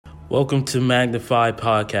Welcome to Magnify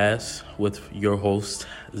Podcast with your host,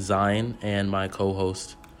 Zion, and my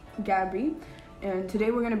co-host, Gabby. And today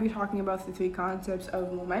we're going to be talking about the three concepts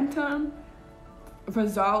of momentum,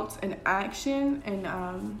 results, and action.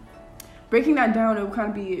 And breaking that down, it would kind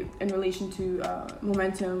of be in relation to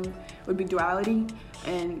momentum would be duality.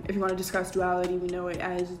 And if you want to discuss duality, we know it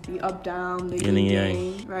as the up-down, the yin and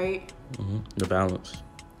yang, right? Mm-hmm. The balance.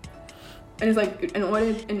 And it's like in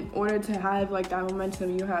order to have like that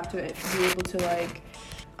momentum, you have to be able to like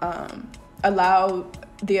allow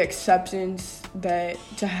the acceptance that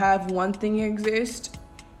to have one thing exist,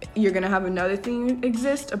 you're gonna have another thing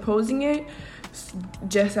exist opposing it,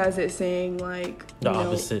 just as it's saying like the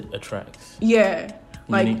opposite attracts. Yeah,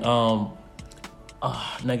 like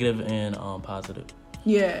negative and positive.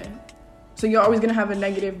 Yeah, so you're always gonna have a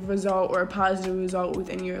negative result or a positive result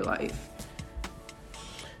within your life.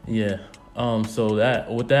 Yeah. So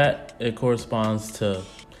it corresponds to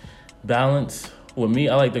balance. With me,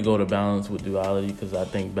 I like to go to balance with duality because I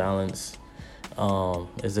think balance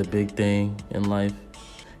is a big thing in life.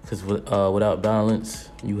 Because without balance,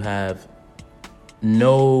 you have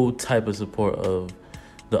no type of support of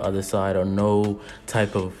the other side or no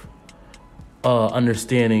type of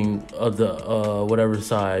understanding of the whatever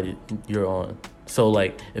side you're on. So,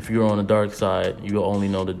 like, if you're on the dark side, you only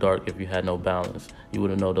know the dark if you had no balance. You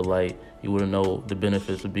wouldn't know the light. You wouldn't know the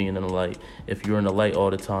benefits of being in the light. If you're in the light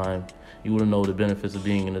all the time, you wouldn't know the benefits of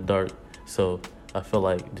being in the dark. So, I feel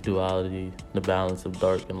like the duality, the balance of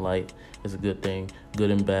dark and light is a good thing.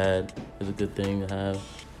 Good and bad is a good thing to have.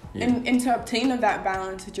 Yeah. And to obtain that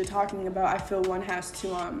balance that you're talking about, I feel one has to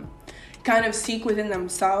kind of seek within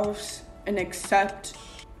themselves and accept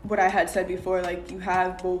what I had said before, like you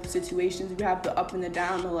have both situations, you have the up and the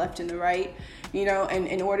down, the left and the right, you know, and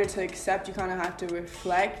in order to accept, you kind of have to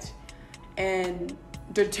reflect and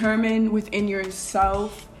determine within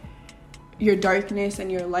yourself your darkness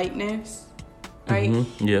and your lightness, right?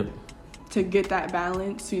 Mm-hmm. Yep. To get that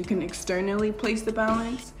balance so you can externally place the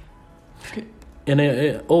balance. And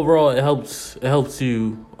overall, it helps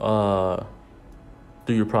you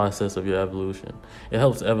through your process of your evolution. It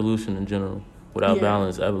helps evolution in general. Without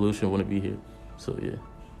balance, evolution wouldn't be here. So, yeah.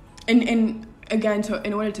 And again,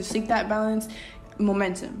 in order to seek that balance,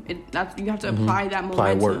 momentum. You have to apply that momentum.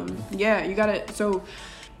 Apply work. Yeah, you got to. So,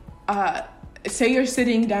 say you're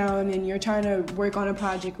sitting down and you're trying to work on a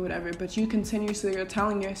project or whatever, but you continuously are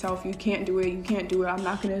telling yourself, you can't do it, I'm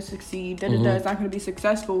not going to succeed, it's not going to be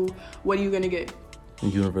successful. What are you going to get? The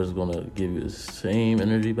universe is going to give you the same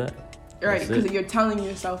energy back. Right, because you're telling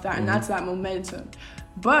yourself that, and that's that momentum.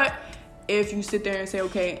 But if you sit there and say,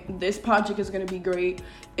 okay, this project is going to be great.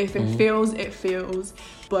 If it fails, it fails.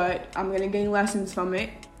 But I'm going to gain lessons from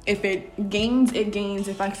it. If it gains, it gains.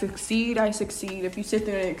 If I succeed, I succeed. If you sit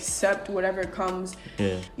there and accept whatever comes,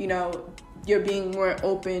 you know, you're being more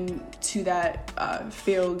open to that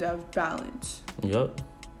field of balance. Yep.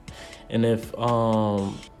 And if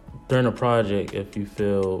during a project, if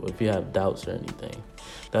you have doubts or anything,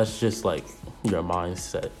 that's just like your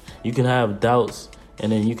mindset. You can have doubts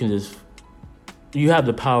and then you have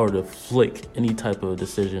the power to flick any type of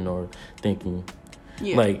decision or thinking.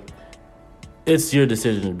 Yeah. Like, it's your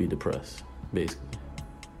decision to be depressed, basically.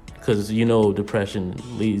 Because, depression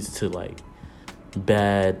leads to, like,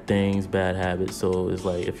 bad things, bad habits. So it's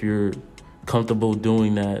like, if you're comfortable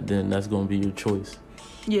doing that, then that's going to be your choice.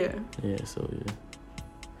 Yeah. Yeah, so, yeah.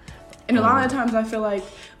 And a lot of times I feel like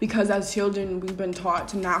because as children we've been taught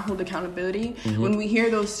to not hold accountability. When we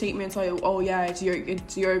hear those statements like, oh yeah, it's your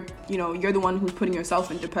you're the one who's putting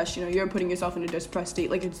yourself in depression, you're putting yourself in a depressed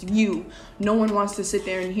state, like it's you. No one wants to sit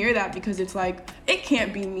there and hear that because it's like, it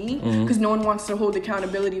can't be me, because no one wants to hold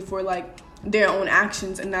accountability for like their own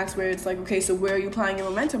actions. And that's where it's like, okay, so where are you applying your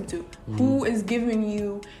momentum to? Who is giving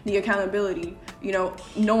you the accountability?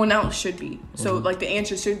 No one else should be. So like the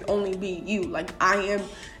answer should only be you. Like, I am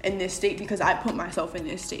in this state because I put myself in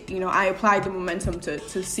this state. I applied the momentum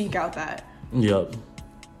to seek out that. Yep.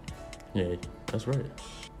 Yeah, that's right.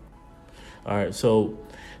 All right, so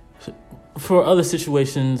for other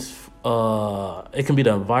situations, it can be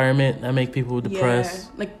the environment that make people depressed.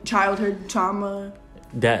 Yeah, like childhood trauma.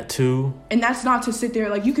 That too. And that's not to sit there,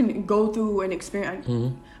 like, you can go through an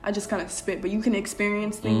experience. I just kind of spit, but you can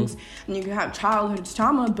experience things and you can have childhood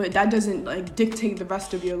trauma, but that doesn't like dictate the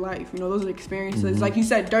rest of your life. Those are experiences. Like you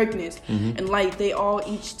said, darkness and light, they all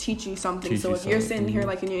each teach you something. So if you're sitting here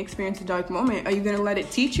like and you experience a dark moment, are you going to let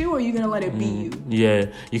it teach you or are you going to let it be you? Yeah,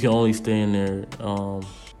 you can only stay in there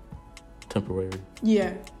temporary.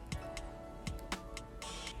 Yeah.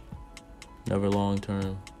 Never long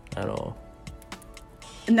term at all.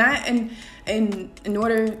 And that, and in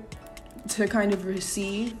order to kind of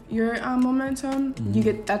receive your momentum,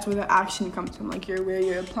 that's where the action comes from, like where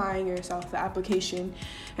you're applying yourself, the application,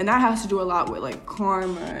 and that has to do a lot with like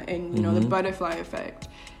karma and the butterfly effect.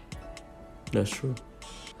 That's true.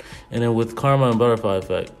 And then with karma and butterfly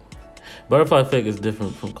effect is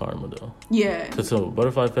different from karma though. Yeah. Because so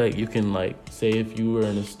butterfly effect, you can like say if you were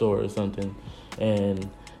in a store or something and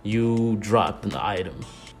you dropped an item,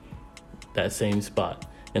 that same spot.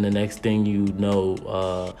 And the next thing you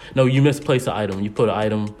know, you misplaced an item. You put an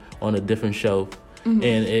item on a different shelf. And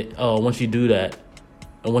it once you do that,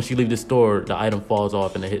 and once you leave the store, the item falls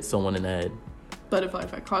off and it hits someone in the head. Butterfly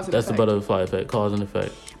effect, cause and That's effect. the butterfly effect, cause and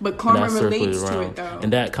effect. But karma relates to it though.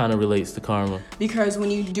 And that kind of relates to karma. Because when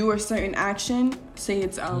you do a certain action, say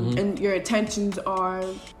it's and your intentions are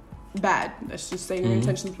bad. Let's just say your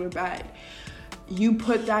intentions were bad. You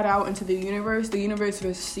put that out into the universe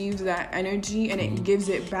receives that energy and it gives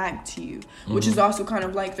it back to you, which is also kind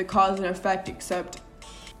of like the cause and effect, except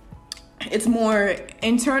it's more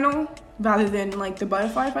internal rather than like the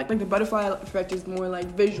butterfly effect. Like the butterfly effect is more like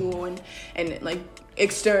visual and like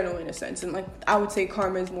external in a sense, and like I would say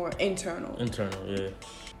karma is more internal. Yeah.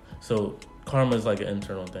 So karma is like an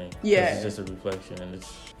internal thing. Yeah. It's just a reflection, and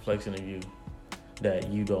it's a reflection of you that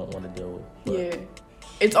you don't want to deal with. But yeah.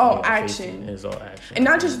 It's all action. It's all action. And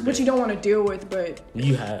not just what you don't want to deal with, but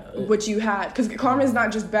you have what you had. Because karma is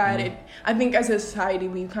not just bad. I think as a society,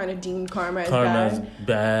 we kind of deem karma as bad. Karma is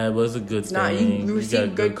bad, but it's a good thing. Not, you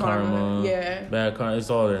receive good karma. Yeah. Bad karma,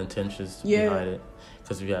 it's all the intentions yeah. behind it.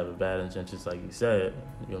 Because if you have bad intentions, like you said,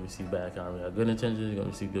 you're going to receive bad karma. You have good intentions, you're going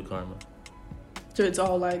to receive good karma. So it's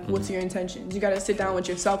all like, what's your intentions? You got to sit down with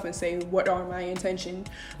yourself and say, what are my intentions?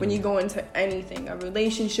 When you go into anything, a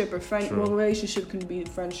relationship or friend, well, relationship can be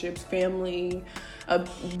friendships, family, a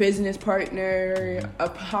business partner, a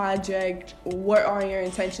project. What are your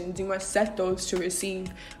intentions? You must set those to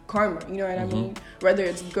receive karma. You know what I mean? Whether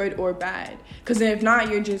it's good or bad. Because if not,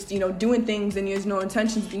 you're just, doing things and there's no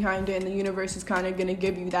intentions behind it, and the universe is kind of going to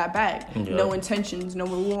give you that back. Yeah. No intentions, no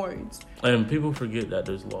rewards. And people forget that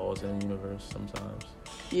there's laws in the universe sometimes.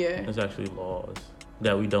 Yeah. There's actually laws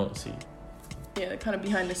that we don't see. Yeah, they're kind of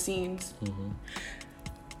behind the scenes.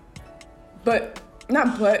 But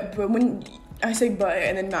when I say but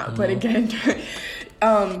and then not but again.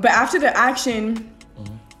 But after the action,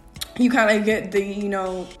 you kind of get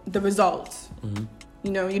the results.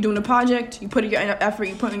 You're doing a project, you put in your effort,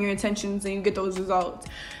 you put in your intentions, and you get those results.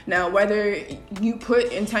 Now, whether you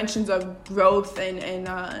put intentions of growth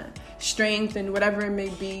and strength and whatever it may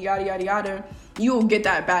be, yada, yada, yada, you will get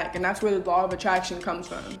that back. And that's where the law of attraction comes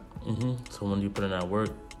from. So when you put in that work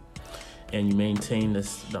and you maintain the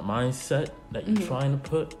mindset that you're trying to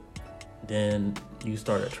put, then you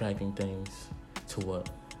start attracting things to what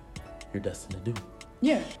you're destined to do.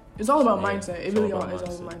 Yeah, it's all about mindset. It really is all about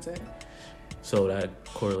mindset. So that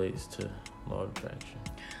correlates to law of attraction.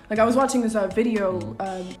 Like I was watching this video,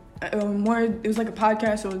 it was like a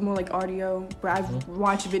podcast, so it was more like audio, where I've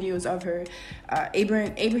watched videos of her,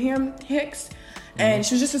 Abraham Hicks, and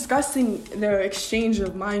she was just discussing the exchange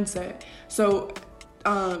of mindset. So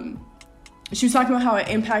she was talking about how it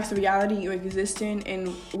impacts the reality you exist in and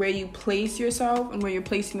where you place yourself and where you're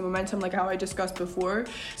placing the momentum, like how I discussed before.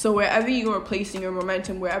 So wherever you are placing your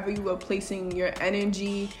momentum, wherever you are placing your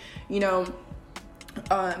energy,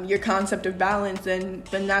 your concept of balance, then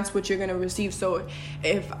that's what you're going to receive. So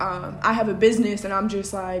if I have a business and I'm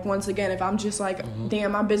just like, once again, if I'm just like,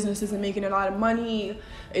 damn, my business isn't making a lot of money,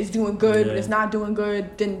 it's doing good, but it's not doing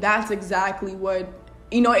good, then that's exactly what,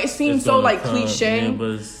 it seems so like cliche. Yeah, but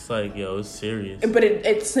it's like, it's serious. But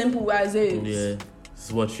it's simple as is. Yeah.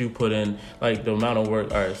 It's what you put in, like the amount of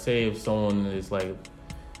work. All right, say if someone is like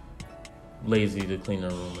lazy to clean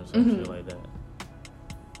their room or some shit like that.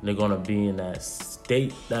 They're going to be in that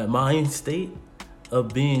state, that mind state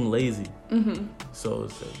of being lazy. So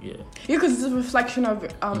it's like, yeah. Yeah, because it's a reflection of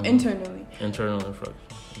internally. Internal reflection.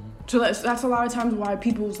 So that's a lot of times why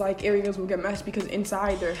people's like areas will get messy, because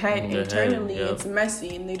inside their head, internally, it's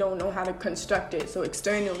messy and they don't know how to construct it. So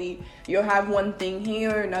externally, you'll have one thing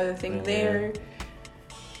here, another thing there.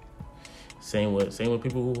 Same with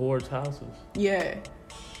people who hoard houses. Yeah.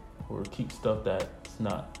 Or keep stuff that's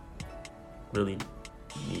not really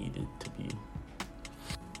needed to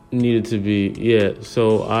be. Yeah.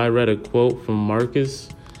 So I read a quote from Marcus.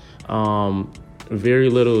 Very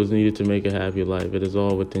little is needed to make a happy life. It is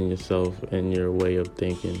all within yourself and your way of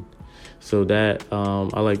thinking. So that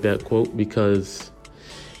I like that quote because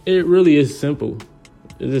it really is simple.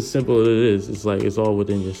 It's as simple as it is. It's like it's all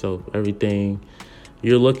within yourself. Everything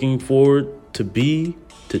you're looking forward to be,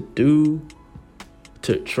 to do,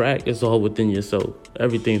 to attract, it's all within yourself.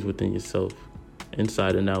 Everything's within yourself,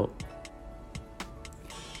 inside and out.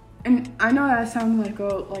 And I know that sounds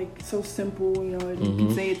like so simple, you know, you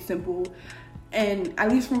can say it's simple. And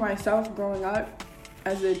at least for myself, growing up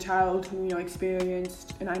as a child who, you know,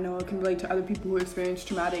 experienced, and I know it can relate to other people who experience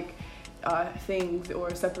traumatic things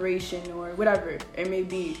or separation or whatever it may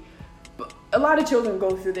be. But a lot of children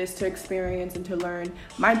go through this to experience and to learn.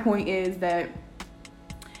 My point is that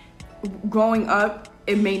growing up,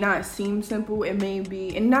 it may not seem simple. It may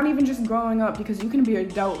be, and not even just growing up, because you can be an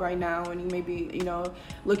adult right now and you may be, you know,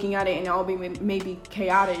 looking at it and all may be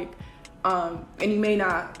chaotic. And you may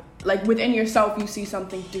not, like within yourself, you see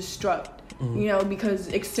something destruct. You know, because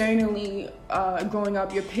externally, growing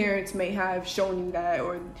up, your parents may have shown you that,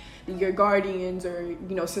 or your guardians, or,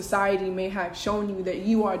 you know, society may have shown you that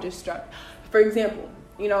you are destruct. For example,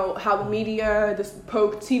 you know, how the media,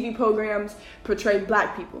 TV programs portray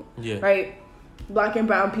black people, right? Black and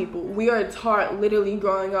brown people. We are taught literally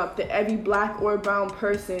growing up that every black or brown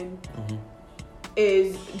person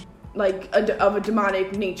is like of a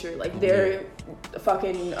demonic nature. Like they're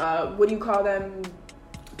fucking, what do you call them?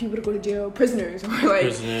 People to go to jail, prisoners,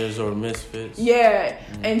 or misfits.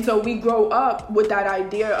 And so we grow up with that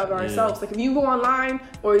idea of ourselves. Like if you go online,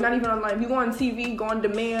 or not even online, if you go on TV, go on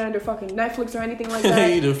demand or fucking Netflix or anything like that,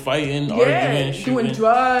 either fighting, arguing, shooting, doing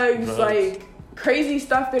drugs, like crazy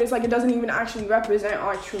stuff that it's like it doesn't even actually represent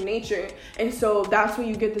our true nature. And so that's where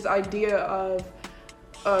you get this idea of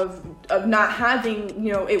not having,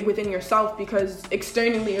 you know, it within yourself, because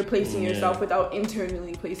externally you're placing yourself without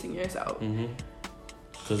internally placing yourself.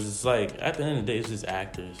 Because it's like, at the end of the day, it's just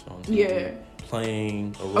actors on TV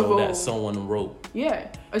playing a role that someone wrote.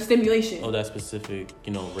 A stimulation. Of that specific,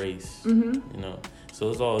 you know, race. You know, so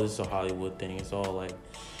it's all just a Hollywood thing. It's all like,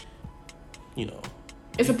 you know.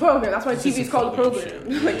 It's a program. That's why TV is called a program.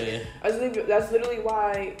 That's literally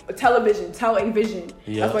why television.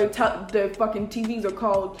 That's why the fucking TVs are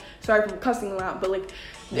called, sorry for cussing a lot, but like,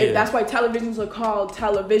 that's why televisions are called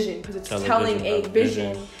television, because it's telling a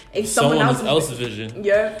vision. Someone else's vision.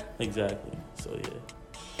 Exactly. So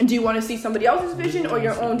And do you want to see somebody else's vision or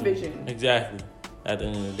your own vision? Exactly. At the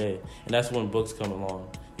end of the day, and that's when books come along.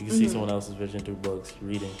 You can see someone else's vision through books,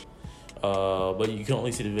 reading. But you can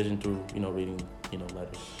only see the vision through, you know, reading, you know,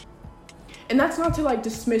 letters. And that's not to like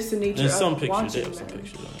dismiss the nature of some pictures. Watching. They have some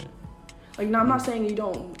pictures on it. Like, no, I'm not saying you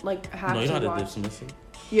don't like have to. No, you don't have to dismiss it.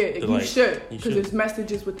 You should, because there's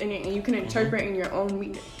messages within it, and you can interpret in your own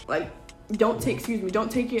meaning. Like, don't take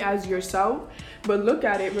it as yourself, but look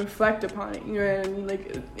at it, reflect upon it. You know what I mean?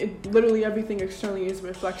 Like, it literally everything externally is a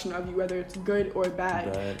reflection of you, whether it's good or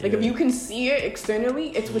bad. Like, if you can see it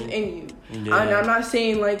externally, it's within you. And I'm not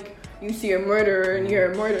saying like you see a murderer and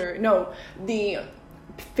you're a murderer. No, the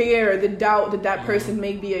fear, the doubt that person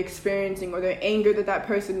may be experiencing, or the anger that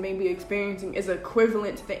person may be experiencing, is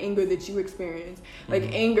equivalent to the anger that you experience. Like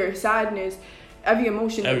anger, sadness, every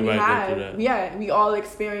emotion that we have, we all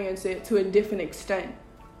experience it to a different extent.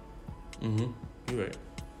 You're right.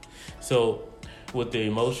 So with the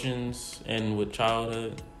emotions and with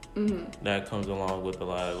childhood, that comes along with a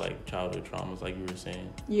lot of like childhood traumas, like you were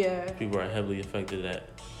saying. People are heavily affected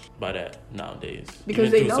by that nowadays,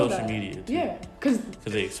 because they know social that. media too. Because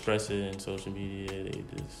they express it in social media. They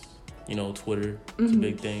just, you know, Twitter is a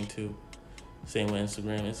big thing too. Same with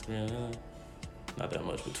Instagram, not that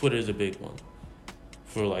much, but Twitter is a big one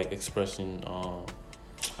for like expressing.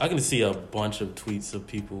 I can see a bunch of tweets of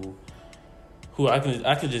people who I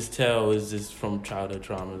can just tell is just from childhood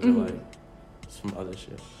traumas or like some other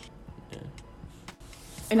shit.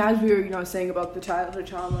 And as we were, you know, saying about the childhood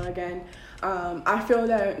trauma again, I feel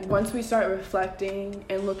that once we start reflecting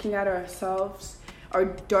and looking at ourselves, our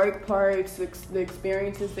dark parts, the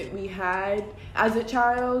experiences that we had as a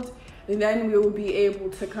child, then we will be able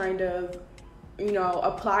to kind of, you know,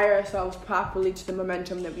 apply ourselves properly to the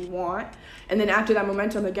momentum that we want. And then after that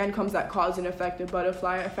momentum, again, comes that cause and effect, the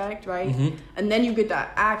butterfly effect, right? And then you get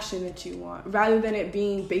that action that you want, rather than it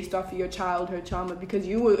being based off of your childhood trauma, because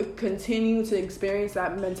you will continue to experience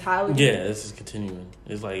that mentality. This is continuing.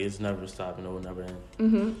 It's like it's never stopping, it will never end.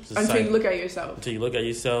 Until you look at yourself. Until you look at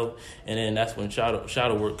yourself, and then that's when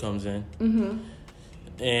shadow work comes in.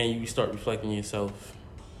 And you start reflecting on yourself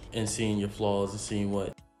and seeing your flaws and seeing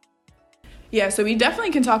what. Yeah, so we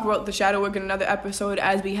definitely can talk about the shadow work in another episode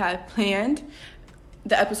as we had planned.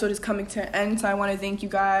 The episode is coming to an end, so I want to thank you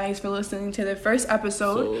guys for listening to the first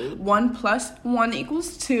episode. 1 + 1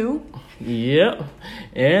 = 2. Yep.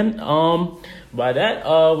 And by that,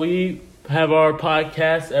 we have our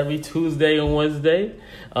podcast every Tuesday and Wednesday.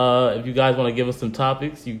 If you guys want to give us some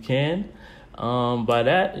topics, you can. By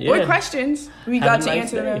that, or questions, we got to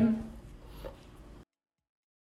answer them.